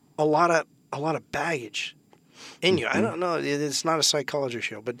a lot of baggage in you. I don't know, it's not a psychology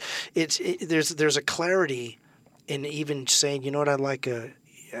show, but there's a clarity in even saying, you know what, I'd like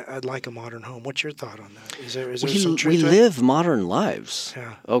a modern home. What's your thought on that? Is there some truth to it? We live modern lives.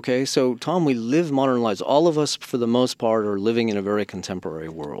 Yeah. Okay, so Tom, we live modern lives. All of us, for the most part, are living in a very contemporary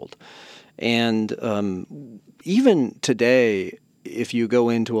world. And even today, if you go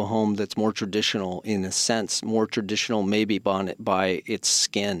into a home that's more traditional, in a sense, more traditional maybe by its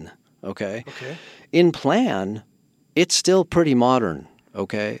skin, okay? In plan, it's still pretty modern.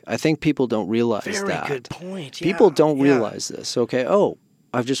 Okay, I think people don't realize that. Very good point. Yeah. People don't realize this. Okay,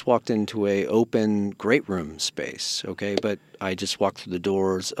 I've just walked into a open great room space. Okay, but I just walked through the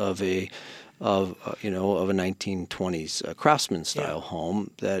doors of a 1920s craftsman style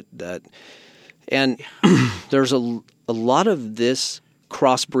home that and there's a lot of this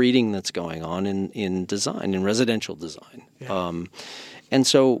crossbreeding that's going on in design, in residential design. Yeah. And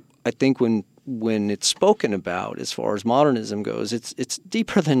so I think when it's spoken about as far as modernism goes, it's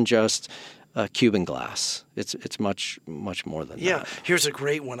deeper than just Cuban glass. It's much more than that. Yeah, here's a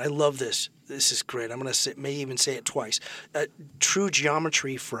great one. I love this. This is great. I'm going to may even say it twice. True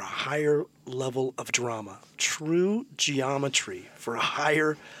geometry for a higher level of drama. True geometry for a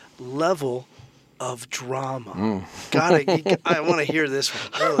higher level of drama. I want to hear this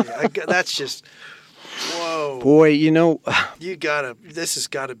one. Really, that's just whoa. Boy, this has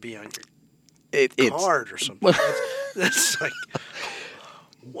got to be on your card or something. That's like,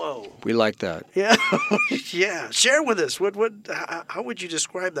 whoa. We like that. Yeah, yeah. Share with us how would you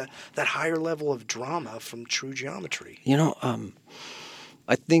describe that higher level of drama from True Geometry?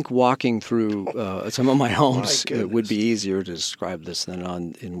 I think walking through some of my homes My it would be easier to describe this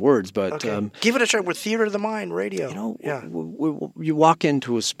than in words. But okay. Give it a try. We're Theater of the Mind Radio. Yeah. You walk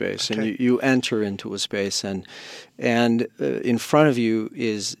into a space and you enter into a space, and in front of you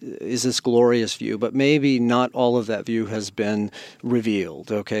is this glorious view, but maybe not all of that view has been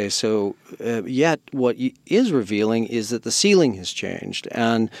revealed. Okay, so yet what is revealing is that the ceiling has changed,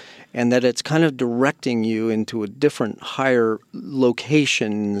 and that it's kind of directing you into a different, higher location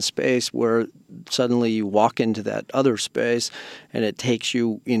in the space where suddenly you walk into that other space and it takes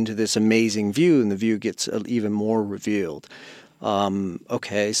you into this amazing view, and the view gets even more revealed.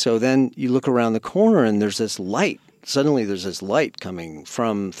 So then you look around the corner and there's this light. Suddenly there's this light coming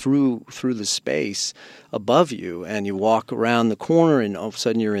from through the space above you, and you walk around the corner and all of a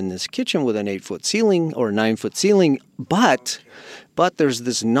sudden you're in this kitchen with an 8-foot ceiling or a 9-foot ceiling, but there's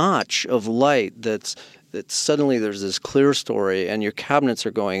this notch of light that suddenly there's this clear story, and your cabinets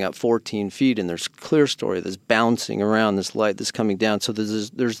are going up 14 feet, and there's clear story that's bouncing around, this light that's coming down. So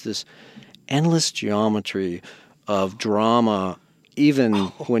there's this endless geometry of drama even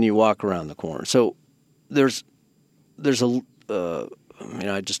when you walk around the corner. So there's I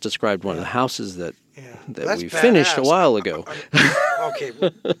just described one of the houses that we finished a while ago. Okay.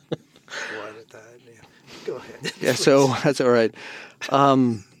 Go ahead. Yeah, so that's all right.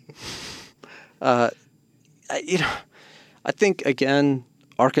 I think, again,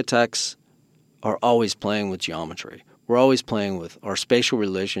 architects are always playing with geometry. We're always playing with our spatial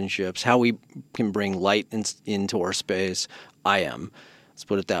relationships, how we can bring light into our space. Let's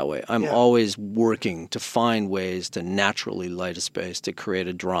put it that way. I'm always working to find ways to naturally light a space, to create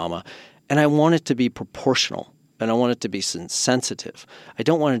a drama. And I want it to be proportional, and I want it to be sensitive. I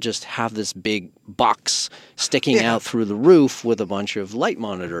don't want to just have this big box sticking out through the roof with a bunch of light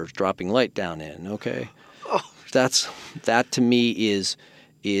monitors dropping light down in, okay? That to me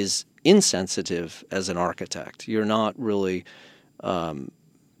is insensitive as an architect. You're not really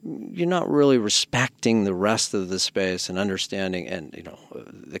respecting the rest of the space and understanding, and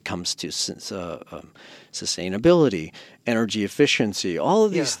that comes to sustainability, energy efficiency, all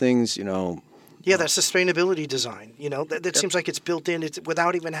of these things. Yeah, that sustainability design. That seems like it's built in. It's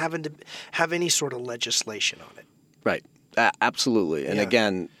without even having to have any sort of legislation on it. Right. Absolutely. And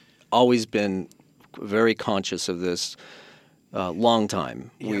again, always been very conscious of this. Long time.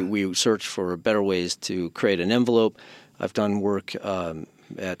 Yeah. We search for better ways to create an envelope. I've done work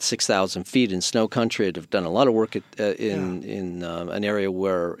at 6,000 feet in snow country. I've done a lot of work in an area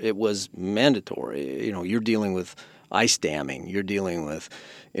where it was mandatory. You're dealing with ice damming. You're dealing with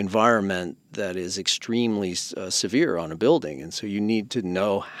environment that is extremely severe on a building, and so you need to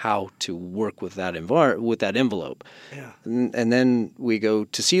know how to work with that envelope. Yeah. And then we go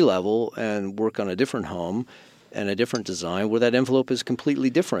to sea level and work on a different home and a different design where that envelope is completely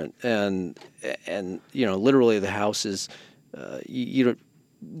different, and literally the house is the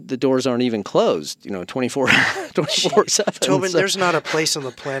doors aren't even closed 24/7. Tobin, there's not a place on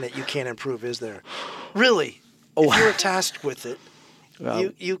the planet you can't improve, is there? Really? If you're tasked with it,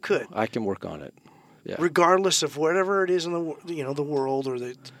 you could. I can work on it. Yeah. Regardless of whatever it is in the world or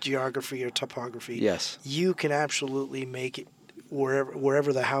the geography or topography. Yes. You can absolutely make it.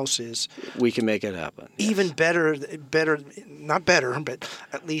 Wherever the house is, we can make it happen. Even better, not better, but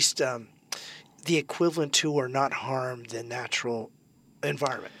at least the equivalent to or not harm the natural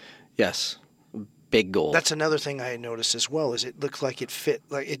environment. Yes, big goal. That's another thing I noticed as well. Is it looks like it fit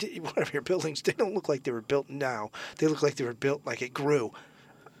whatever your buildings. They don't look like they were built now. They look like they were built like it grew.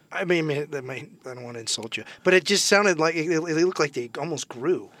 I mean, I don't want to insult you, but it just sounded like they looked like they almost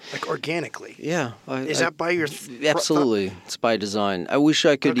grew, like organically. Yeah. Is that by your... Absolutely. It's by design. I wish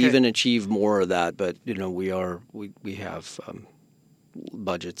I could even achieve more of that, but, we have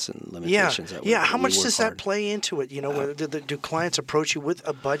budgets and limitations. How much does that play into it? Do clients approach you with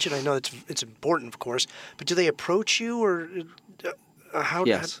a budget? I know it's important, of course, but do they approach you or... How?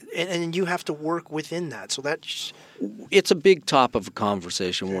 Yes. And you have to work within that. So that's... It's a big top of a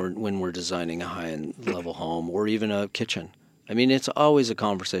conversation when we're designing a high-end level home or even a kitchen. I mean, it's always a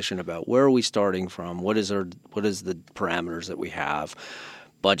conversation about where are we starting from? What is the parameters that we have?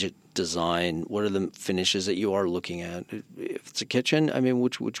 Budget, design, what are the finishes that you are looking at? If it's a kitchen, I mean,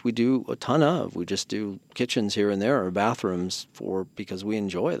 which we do a ton of. We just do kitchens here and there or bathrooms because we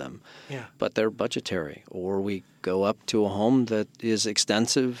enjoy them. Yeah. But they're budgetary. Or we go up to a home that is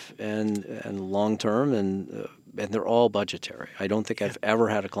extensive and long-term, and they're all budgetary. I don't think I've ever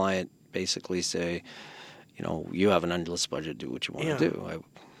had a client basically say, you have an endless budget, do what you want to do.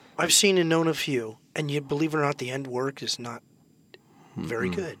 I've seen and known a few, and you believe it or not, the end work is not very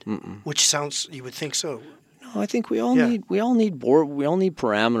good. Which sounds, you would think so. No, I think we all need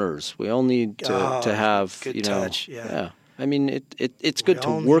parameters. We all need to have good touch. Yeah. I mean, it's good to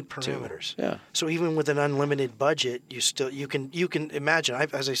work parameters. Yeah. So even with an unlimited budget, you can imagine.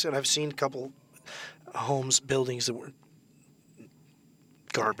 As I said, I've seen a couple homes, buildings that were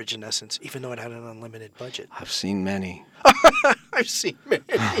garbage in essence, even though it had an unlimited budget. I've seen many. I've seen many.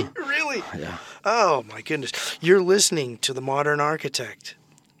 Really? Yeah. Oh my goodness! You're listening to The Modern Architect,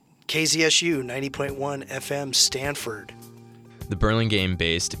 KZSU 90.1 FM, Stanford. The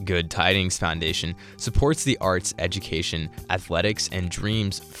Burlingame-based Good Tidings Foundation supports the arts, education, athletics, and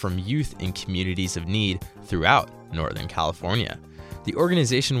dreams from youth in communities of need throughout Northern California. The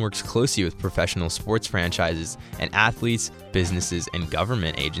organization works closely with professional sports franchises and athletes, businesses, and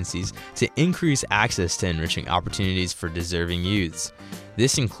government agencies to increase access to enriching opportunities for deserving youths.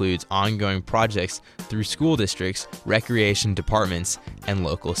 This includes ongoing projects through school districts, recreation departments, and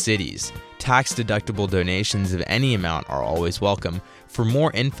local cities. Tax-deductible donations of any amount are always welcome. For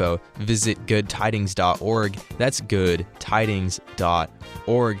more info, visit goodtidings.org. That's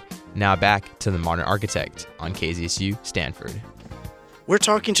goodtidings.org. Now back to The Modern Architect on KZSU Stanford. We're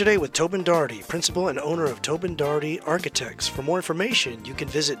talking today with Tobin Dougherty, principal and owner of Tobin Dougherty Architects. For more information, you can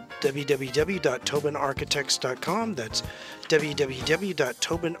visit www.tobinarchitects.com. That's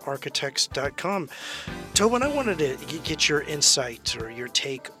www.tobinarchitects.com. Tobin, I wanted to get your insight or your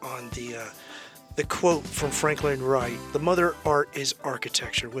take on the quote from Franklin Wright: "The mother art is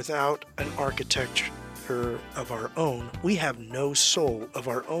architecture. Without an architecture of our own, we have no soul of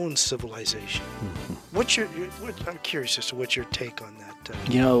our own civilization." I'm curious as to what's your take on that.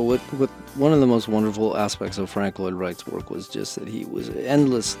 What one of the most wonderful aspects of Frank Lloyd Wright's work was just that he was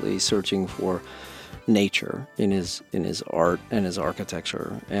endlessly searching for nature in his art and his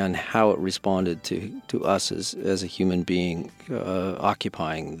architecture, and how it responded to us as a human being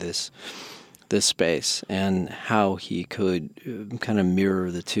occupying this space, and how he could kind of mirror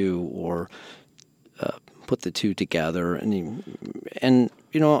the two, or put the two together. And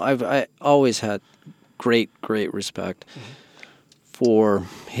I always had great respect for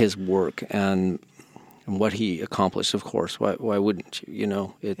his work and what he accomplished. Of course, why wouldn't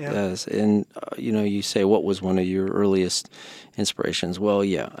you? You say, what was one of your earliest inspirations? Well,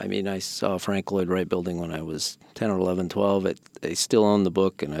 I saw Frank Lloyd Wright building when I was 10 or 11, 12. I still own the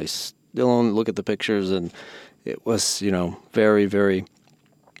book, and I still look at the pictures, and it was very, very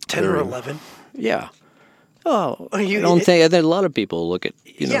 10 or 11. Yeah. Oh, I don't think that a lot of people look at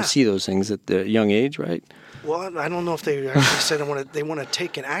see those things at the young age, right? Well, I don't know if they actually said they want to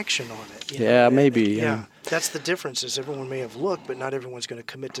take an action on it. Maybe. Yeah, that's the difference. Is everyone may have looked, but not everyone's going to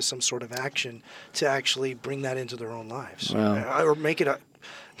commit to some sort of action to actually bring that into their own lives, or make it their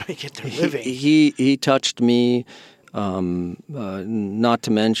living. He touched me. Not to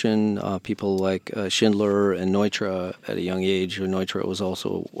mention people like Schindler and Neutra at a young age. Neutra was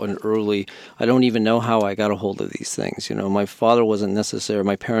also an early. I don't even know how I got a hold of these things. My father wasn't necessarily.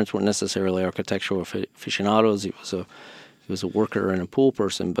 My parents weren't necessarily architectural aficionados. He was a worker and a pool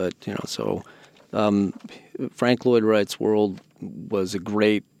person. But Frank Lloyd Wright's world was a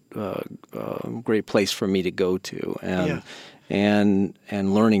great place for me to go to, and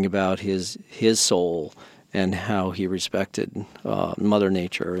learning about his soul, and how he respected Mother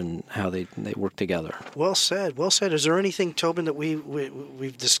Nature and how they work together. Well said. Well said. Is there anything, Tobin, that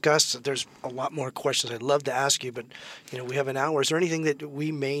we've discussed? There's a lot more questions I'd love to ask you, but we have an hour. Is there anything that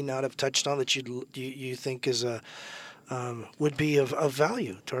we may not have touched on that you think is would be of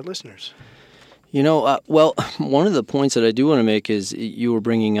value to our listeners? Well, one of the points that I do want to make is you were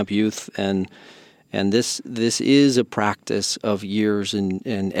bringing up youth, and this is a practice of years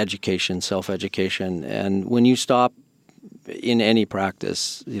in education, self-education. And when you stop in any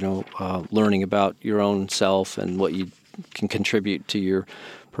practice, learning about your own self and what you can contribute to your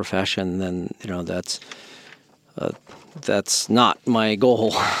profession, then that's not my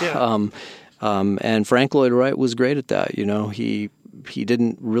goal. Yeah. And Frank Lloyd Wright was great at that. He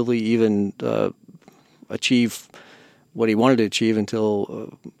didn't really even achieve what he wanted to achieve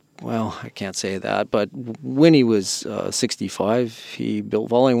until. Well, I can't say that, but when he was 65, he built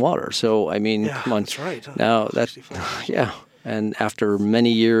Volume Water. So, come on. That's right. Huh? Now, 65. And after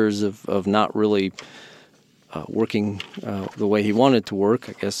many years of not really working the way he wanted to work,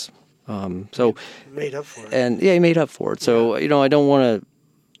 I guess. He made up for it. And, he made up for it. So, I don't want to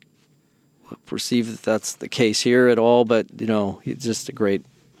perceive that that's the case here at all, but, he's just a great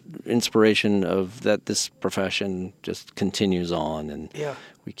inspiration of that this profession just continues on, and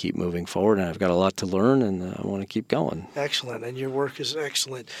we keep moving forward. And I've got a lot to learn, and I want to keep going. Excellent, and your work is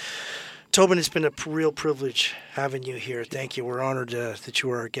excellent. Tobin, it's been a real privilege having you here. Thank you. We're honored that you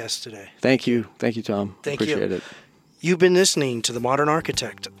were our guest today. Thank you, Tom. Appreciate it. You've been listening to The Modern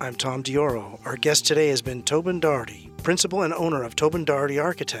Architect. I'm Tom Dioro. Our guest today has been Tobin Dougherty, principal and owner of Tobin Dougherty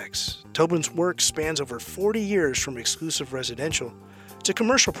Architects. Tobin's work spans over 40 years, from exclusive residential to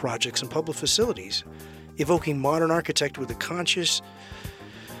commercial projects and public facilities, evoking modern architect with a conscious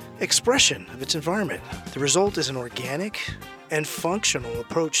expression of its environment. The result is an organic and functional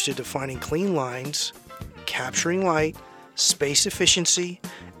approach to defining clean lines, capturing light, space efficiency,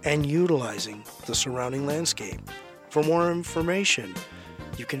 and utilizing the surrounding landscape. For more information,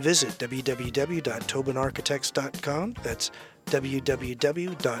 you can visit www.tobinarchitects.com. That's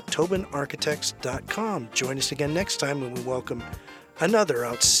www.tobinarchitects.com. Join us again next time when we welcome another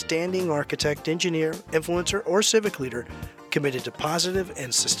outstanding architect, engineer, influencer, or civic leader committed to positive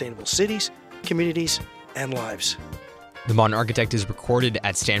and sustainable cities, communities, and lives. The Modern Architect is recorded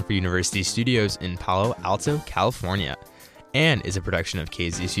at Stanford University Studios in Palo Alto, California, and is a production of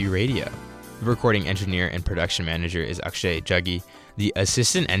KZSU Radio. The recording engineer and production manager is Akshay Juggi. The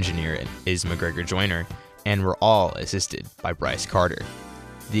assistant engineer is McGregor Joyner, and we're all assisted by Bryce Carter.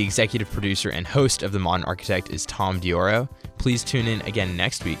 The executive producer and host of The Modern Architect is Tom Dioro. Please tune in again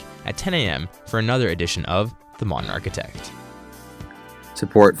next week at 10 a.m. for another edition of The Modern Architect.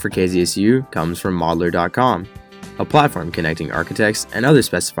 Support for KZSU comes from Modeler.com, a platform connecting architects and other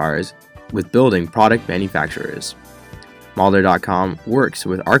specifiers with building product manufacturers. Modeler.com works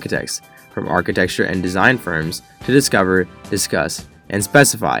with architects from architecture and design firms to discover, discuss, and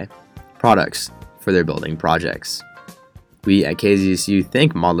specify products for their building projects. We at KZSU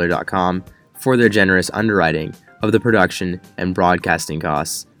thank Modeler.com for their generous underwriting of the production and broadcasting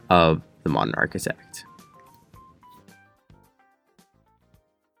costs of The Modern Architect.